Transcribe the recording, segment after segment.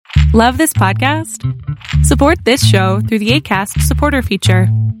Love this podcast? Support this show through the Acast supporter feature.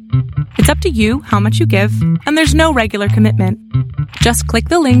 It's up to you how much you give, and there's no regular commitment. Just click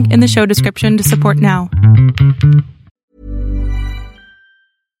the link in the show description to support now.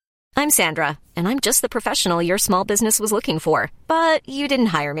 I'm Sandra, and I'm just the professional your small business was looking for. But you didn't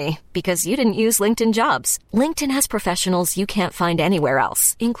hire me because you didn't use LinkedIn Jobs. LinkedIn has professionals you can't find anywhere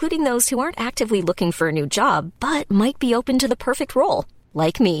else, including those who aren't actively looking for a new job, but might be open to the perfect role,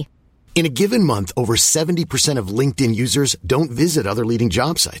 like me. In a given month, over 70% of LinkedIn users don't visit other leading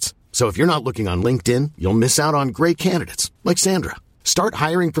job sites. So if you're not looking on LinkedIn, you'll miss out on great candidates like Sandra. Start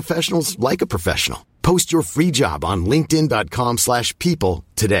hiring professionals like a professional. Post your free job on linkedin.com/people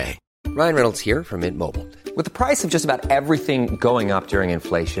today. Ryan Reynolds here from Mint Mobile. With the price of just about everything going up during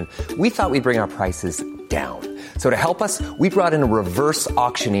inflation, we thought we'd bring our prices down. So to help us, we brought in a reverse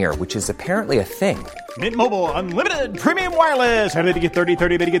auctioneer, which is apparently a thing. Mint Mobile Unlimited Premium Wireless. How to get 30,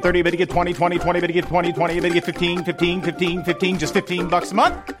 30, bit to get 30, bit to get 20, 20, 20, bit to get 20, 20, bit to get 15, 15, 15, 15, just $15 a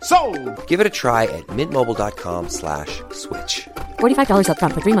month? Sold! Give it a try at mintmobile.com/switch. $45 up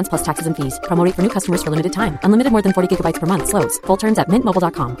front for 3 months plus taxes and fees. Promo rate for new customers for limited time. Unlimited more than 40 gigabytes per month. Slows full terms at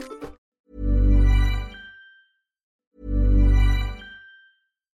mintmobile.com.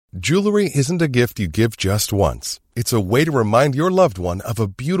 Jewelry isn't a gift you give just once. It's a way to remind your loved one of a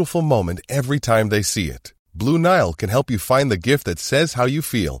beautiful moment every time they see it. Blue Nile can help you find the gift that says how you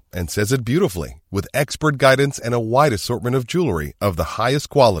feel and says it beautifully, with expert guidance and a wide assortment of jewelry of the highest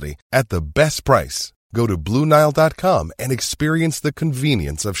quality at the best price. Go to BlueNile.com and experience the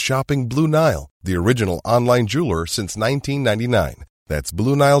convenience of shopping Blue Nile, the original online jeweler since 1999. That's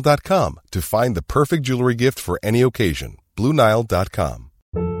BlueNile.com to find the perfect jewelry gift for any occasion. BlueNile.com.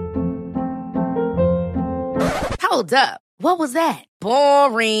 Hold up. What was that?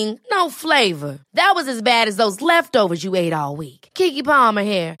 Boring. No flavor. That was as bad as those leftovers you ate all week. Keke Palmer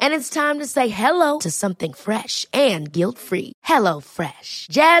here, and it's time to say hello to something fresh and guilt-free. Hello Fresh.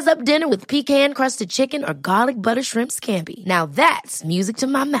 Jazz up dinner with pecan-crusted chicken or garlic butter shrimp scampi. Now that's music to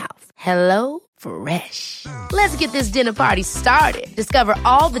my mouth. Hello Fresh. Let's get this dinner party started. Discover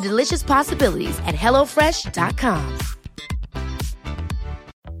all the delicious possibilities at HelloFresh.com.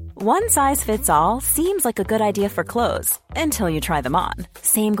 One size fits all seems like a good idea for clothes until you try them on.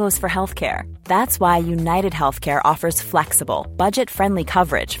 Same goes for healthcare. That's why United Healthcare offers flexible, budget-friendly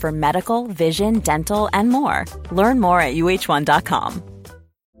coverage for medical, vision, dental, and more. Learn more at uh1.com.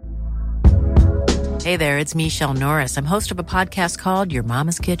 Hey there, it's Michelle Norris. I'm host of a podcast called Your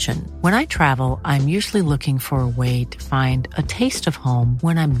Mama's Kitchen. When I travel, I'm usually looking for a way to find a taste of home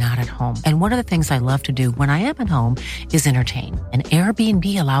when I'm not at home. And one of the things I love to do when I am at home is entertain. And Airbnb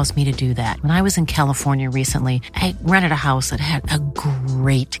allows me to do that. When I was in California recently, I rented a house that had a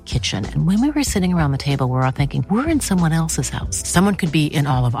great kitchen. And when we were sitting around the table, we were all thinking, we're in someone else's house. Someone could be in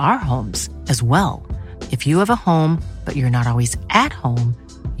all of our homes as well. If you have a home, but you're not always at home,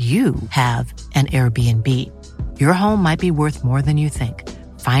 you have an Airbnb. Your home might be worth more than you think.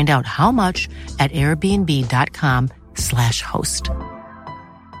 Find out how much at airbnb.com/host.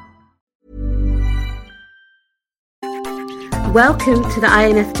 Welcome to the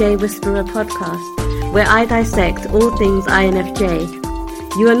INFJ Whisperer podcast, where I dissect all things INFJ.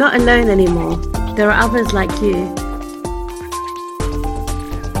 You are not alone anymore. There are others like you.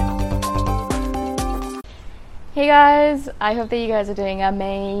 Hey guys, I hope that you guys are doing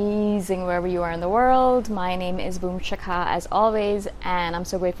amazing wherever you are in the world. My name is Boom Shaka as always, and I'm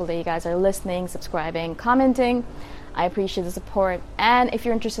so grateful that you guys are listening, subscribing, commenting. I appreciate the support, and if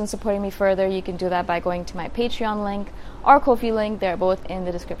you're interested in supporting me further, you can do that by going to my Patreon link or Ko-fi link. They're both in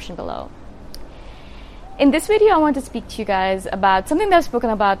the description below. In this video, I want to speak to you guys about something that I've spoken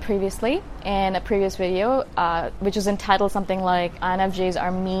about previously in a previous video, which was entitled something like INFJs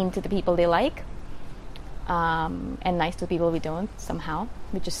are mean to the people they like. And nice to people we don't somehow,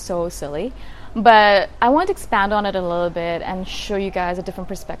 which is so silly. But I want to expand on it a little bit and show you guys a different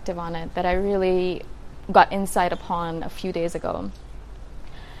perspective on it that I really got insight upon a few days ago.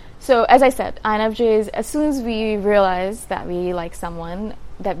 So as I said, INFJs, as soon as we realize that we like someone,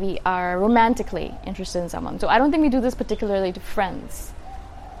 that we are romantically interested in someone. So I don't think we do this particularly to friends,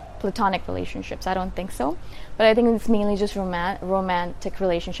 platonic relationships. I don't think so. But I think it's mainly just romantic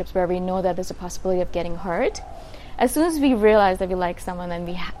relationships where we know that there's a possibility of getting hurt. As soon as we realize that we like someone,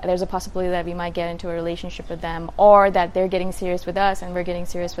 then there's a possibility that we might get into a relationship with them, or that they're getting serious with us and we're getting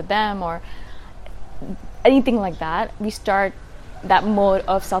serious with them, or anything like that. We start that mode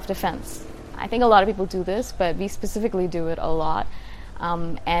of self-defense. I think a lot of people do this, but we specifically do it a lot.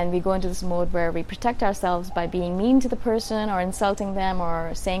 And we go into this mode where we protect ourselves by being mean to the person or insulting them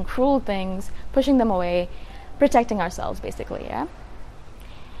or saying cruel things, pushing them away, protecting ourselves basically, yeah?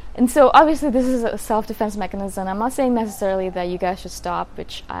 And so obviously this is a self-defense mechanism. I'm not saying necessarily that you guys should stop,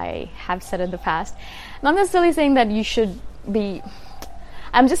 which I have said in the past. I'm not necessarily saying that you should be...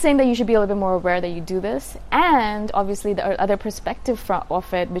 I'm just saying that you should be a little bit more aware that you do this. And obviously the other perspective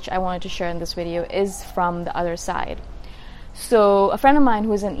of it, which I wanted to share in this video, is from the other side. So a friend of mine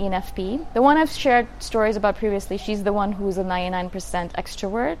who's an ENFP, the one I've shared stories about previously, she's the one who's a 99%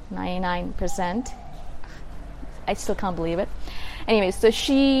 extrovert, 99%. I still can't believe it. Anyway, so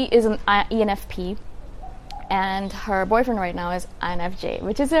she is an ENFP, and her boyfriend right now is INFJ,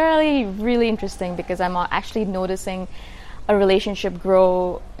 which is really, really interesting because I'm actually noticing a relationship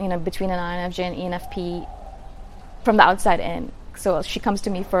grow, between an INFJ and ENFP from the outside in. So she comes to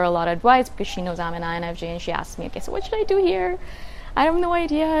me for a lot of advice because she knows I'm an INFJ, and she asks me, okay, so what should I do here? I have no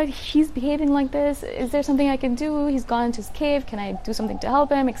idea. He's behaving like this. Is there something I can do? He's gone into his cave. Can I do something to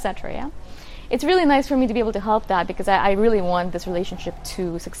help him, etc. Yeah. It's really nice for me to be able to help that because I really want this relationship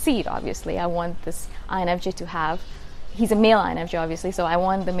to succeed, obviously. I want this INFJ to have, he's a male INFJ, obviously, so I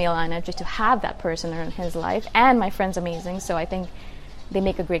want the male INFJ to have that person in his life. And my friend's amazing, so I think they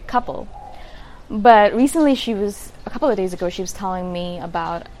make a great couple. But recently a couple of days ago, she was telling me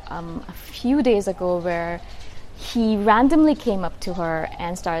about a few days ago where he randomly came up to her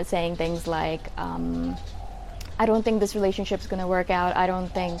and started saying things like, I don't think this relationship is going to work out. I don't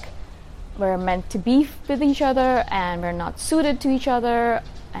think we're meant to be with each other, and we're not suited to each other,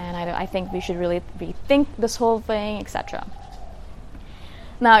 and I think we should really rethink this whole thing, etc.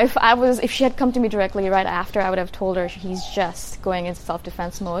 Now, if she had come to me directly right after, I would have told her he's just going into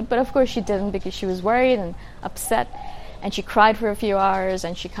self-defense mode. But of course she didn't, because she was worried and upset, and she cried for a few hours,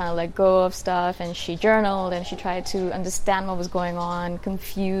 and she kind of let go of stuff, and she journaled, and she tried to understand what was going on,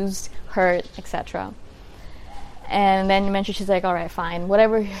 confused, hurt, etc. And then eventually she's like, all right, fine,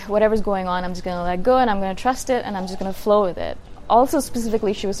 whatever's going on, I'm just going to let go, and I'm going to trust it, and I'm just going to flow with it. Also,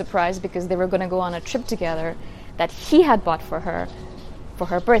 specifically, she was surprised because they were going to go on a trip together that he had bought for her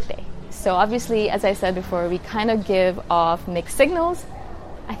birthday. So obviously, as I said before, we kind of give off mixed signals.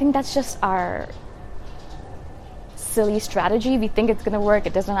 I think that's just our silly strategy. We think it's going to work.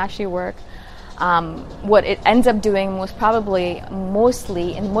 It doesn't actually work. What it ends up doing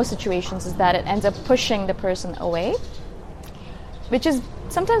mostly in most situations is that it ends up pushing the person away, which is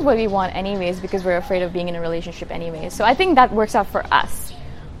sometimes what we want anyways, because we're afraid of being in a relationship anyway. So I think that works out for us.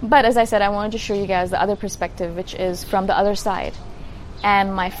 But as I said, I wanted to show you guys the other perspective, which is from the other side.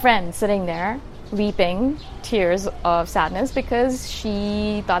 And my friend sitting there weeping tears of sadness because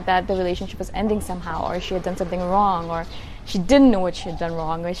she thought that the relationship was ending somehow, or she had done something wrong, or she didn't know what she had done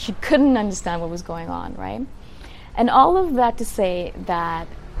wrong, or she couldn't understand what was going on, right? And all of that to say that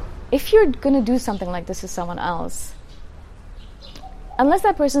if you're going to do something like this to someone else, unless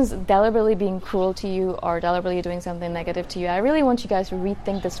that person's deliberately being cruel to you or deliberately doing something negative to you, I really want you guys to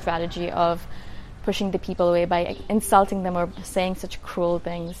rethink the strategy of pushing the people away by insulting them or saying such cruel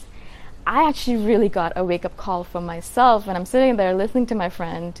things. I actually really got a wake-up call for myself when I'm sitting there listening to my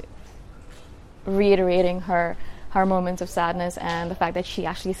friend reiterating her moments of sadness and the fact that she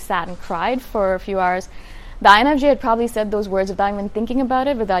actually sat and cried for a few hours. The INFJ had probably said those words without even thinking about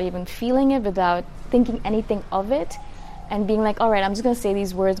it, without even feeling it, without thinking anything of it, and being like, all right, I'm just going to say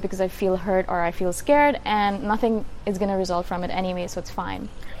these words because I feel hurt or I feel scared, and nothing is going to result from it anyway, so it's fine.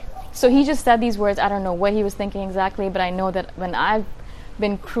 So he just said these words. I don't know what he was thinking exactly, but I know that when I've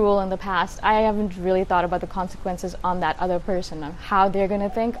been cruel in the past, I haven't really thought about the consequences on that other person, on how they're going to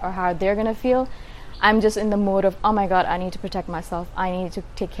think or how they're going to feel. I'm just in the mode of, oh my God, I need to protect myself. I need to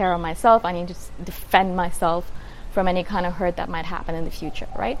take care of myself. I need to defend myself from any kind of hurt that might happen in the future,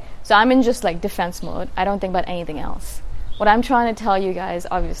 right? So I'm in just like defense mode. I don't think about anything else. What I'm trying to tell you guys,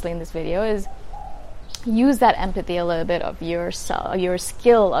 obviously, in this video is use that empathy a little bit of yourself, your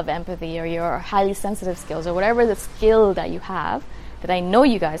skill of empathy, or your highly sensitive skills, or whatever the skill that you have, that I know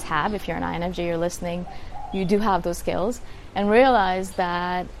you guys have. If you're an INFJ, you're listening, you do have those skills, and realize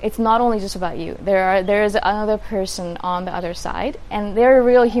that it's not only just about you. There is another person on the other side, and they're a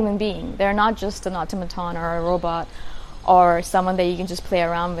real human being. They're not just an automaton or a robot or someone that you can just play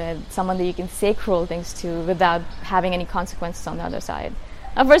around with, someone that you can say cruel things to without having any consequences on the other side.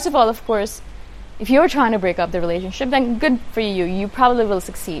 Now, first of all, of course, if you're trying to break up the relationship, then good for you. You probably will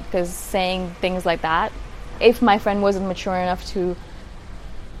succeed, because saying things like that, if my friend wasn't mature enough to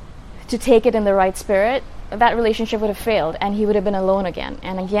take it in the right spirit, that relationship would have failed, and he would have been alone again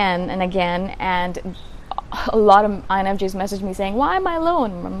and again and again. And a lot of INFJs message me saying, why am I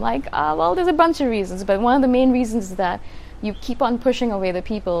alone? I'm like, well, there's a bunch of reasons, but one of the main reasons is that you keep on pushing away the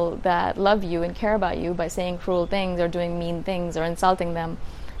people that love you and care about you by saying cruel things or doing mean things or insulting them.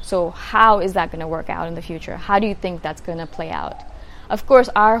 So how is that going to work out in the future? How do you think that's going to play out? Of course,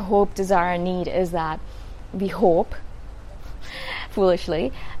 our hope, desire, and need is that we hope,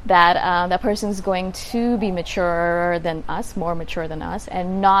 foolishly, that that person's going to be maturer than us, more mature than us,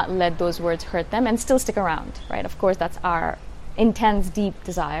 and not let those words hurt them and still stick around, right? Of course, that's our intense, deep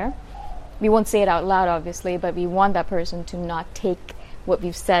desire. We won't say it out loud, obviously, but we want that person to not take what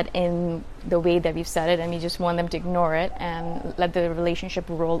we've said in the way that we've said it, and we just want them to ignore it and let the relationship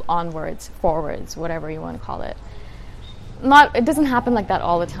roll onwards, forwards, whatever you want to call it. It doesn't happen like that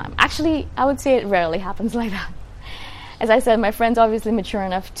all the time. Actually, I would say it rarely happens like that. As I said, my friend's obviously mature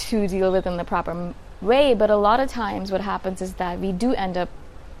enough to deal with it in the proper way, but a lot of times what happens is that we do end up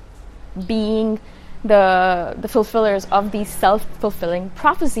being the fulfillers of these self-fulfilling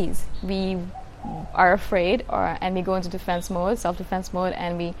prophecies. We are afraid, and we go into self-defense mode,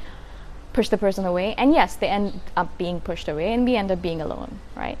 and we push the person away. And yes, they end up being pushed away, and we end up being alone,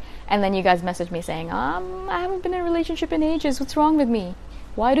 right? And then you guys message me saying, I haven't been in a relationship in ages. What's wrong with me?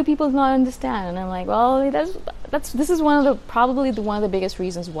 Why do people not understand? And I'm like, well, this is probably one of the biggest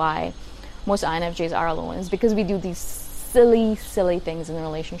reasons why most INFJs are alone, is because we do these silly things in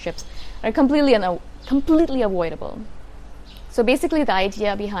relationships that are completely avoidable. So basically, the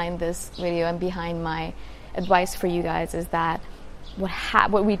idea behind this video and behind my advice for you guys is that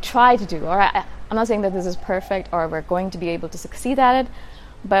what we try to do, or I'm not saying that this is perfect or we're going to be able to succeed at it,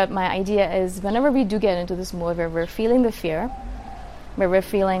 but my idea is whenever we do get into this mode where we're feeling the fear, where we're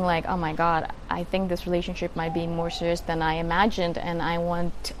feeling like, oh my God, I think this relationship might be more serious than I imagined, and I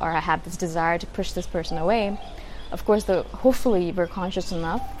have this desire to push this person away. Of course, hopefully we're conscious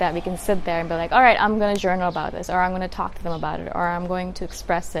enough that we can sit there and be like, all right, I'm going to journal about this, or I'm going to talk to them about it, or I'm going to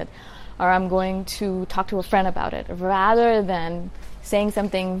express it, or I'm going to talk to a friend about it, rather than saying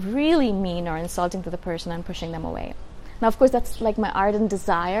something really mean or insulting to the person and pushing them away. Now, of course, that's like my ardent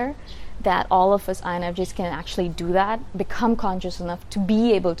desire that all of us INFJs can actually do that, become conscious enough to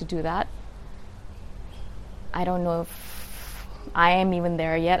be able to do that. I don't know if I am even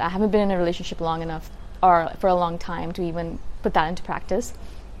there yet. I haven't been in a relationship long enough or for a long time to even put that into practice.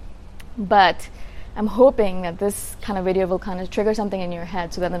 But I'm hoping that this kind of video will kind of trigger something in your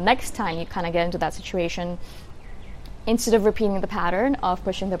head so that the next time you kind of get into that situation, instead of repeating the pattern of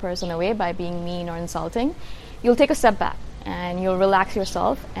pushing the person away by being mean or insulting, you'll take a step back and you'll relax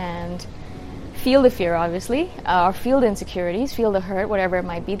yourself and feel the fear, obviously, or feel the insecurities, feel the hurt, whatever it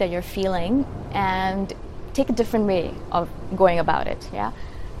might be that you're feeling, and take a different way of going about it, yeah?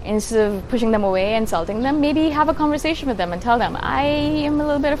 Instead of pushing them away, insulting them, maybe have a conversation with them and tell them, I am a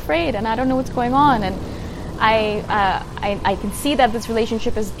little bit afraid and I don't know what's going on, and I can see that this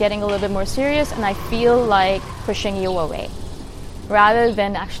relationship is getting a little bit more serious and I feel like pushing you away. Rather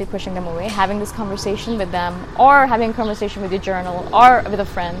than actually pushing them away, having this conversation with them, or having a conversation with your journal or with a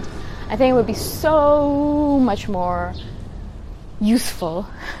friend, I think it would be so much more useful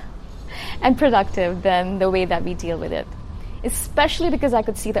and productive than the way that we deal with it. Especially because I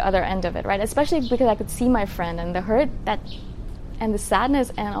could see the other end of it, right? Especially because I could see my friend and the hurt and the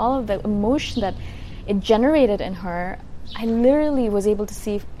sadness and all of the emotion that it generated in her. I literally was able to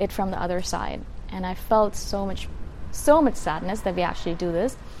see it from the other side, and I felt so much sadness that we actually do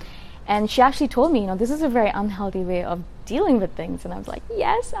this. And she actually told me, this is a very unhealthy way of dealing with things. And I was like,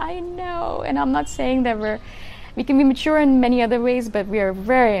 yes, I know. And I'm not saying that we can be mature in many other ways, but we are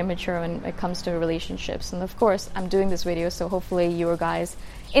very immature when it comes to relationships. And of course, I'm doing this video, so hopefully you guys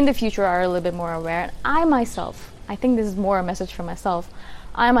in the future are a little bit more aware. And I think this is more a message for myself.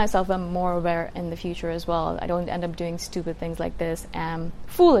 I myself am more aware in the future as well. I don't end up doing stupid things like this and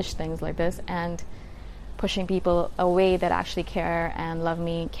foolish things like this and pushing people away that actually care and love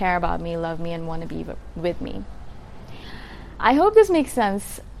me, care about me, love me, and want to be with me. I hope this makes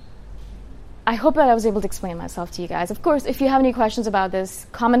sense. I hope that I was able to explain myself to you guys. Of course, if you have any questions about this,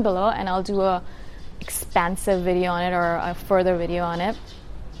 comment below and I'll do a expansive video on it or a further video on it.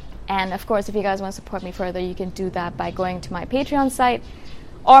 And of course, if you guys want to support me further, you can do that by going to my Patreon site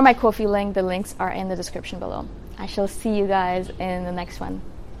or my Ko-fi link. The links are in the description below. I shall see you guys in the next one.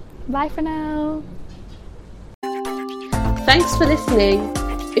 Bye for now. Thanks for listening.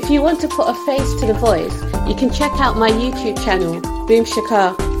 If you want to put a face to the voice, you can check out my YouTube channel, Boom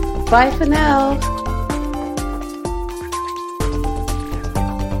Shikha. Bye for now.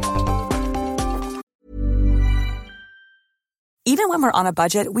 Even when we're on a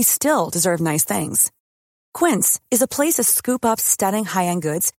budget, we still deserve nice things. Quince is a place to scoop up stunning high-end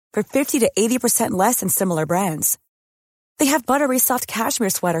goods for 50 to 80% less than similar brands. They have buttery soft cashmere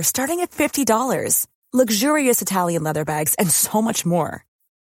sweaters starting at $50, luxurious Italian leather bags, and so much more.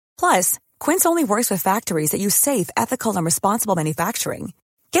 Plus, Quince only works with factories that use safe, ethical, and responsible manufacturing.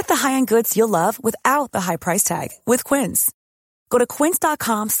 Get the high-end goods you'll love without the high price tag with Quince. Go to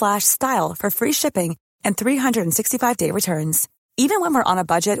quince.com/style for free shipping and 365-day returns. Even when we're on a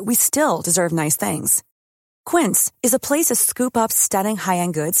budget, we still deserve nice things. Quince is a place to scoop up stunning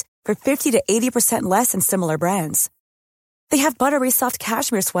high-end goods for 50 to 80% less than similar brands. They have buttery soft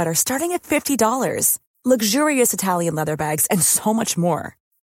cashmere sweaters starting at $50, luxurious Italian leather bags, and so much more.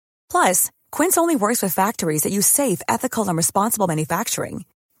 Plus, Quince only works with factories that use safe, ethical, and responsible manufacturing.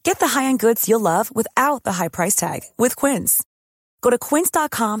 Get the high-end goods you'll love without the high price tag with Quince. Go to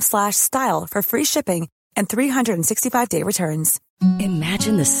quince.com/style for free shipping and 365-day returns.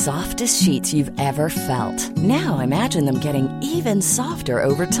 Imagine the softest sheets you've ever felt. Now imagine them getting even softer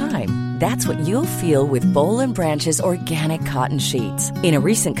over time. That's what you'll feel with Boll & Branch's organic cotton sheets. In a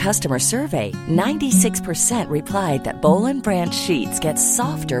recent customer survey, 96% replied that Boll & Branch sheets get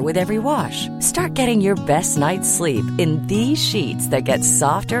softer with every wash. Start getting your best night's sleep in these sheets that get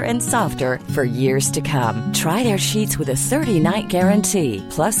softer and softer for years to come. Try their sheets with a 30-night guarantee.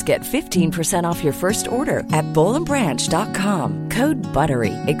 Plus, get 15% off your first order at bollandbranch.com. Code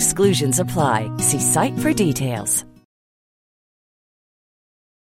BUTTERY. Exclusions apply. See site for details.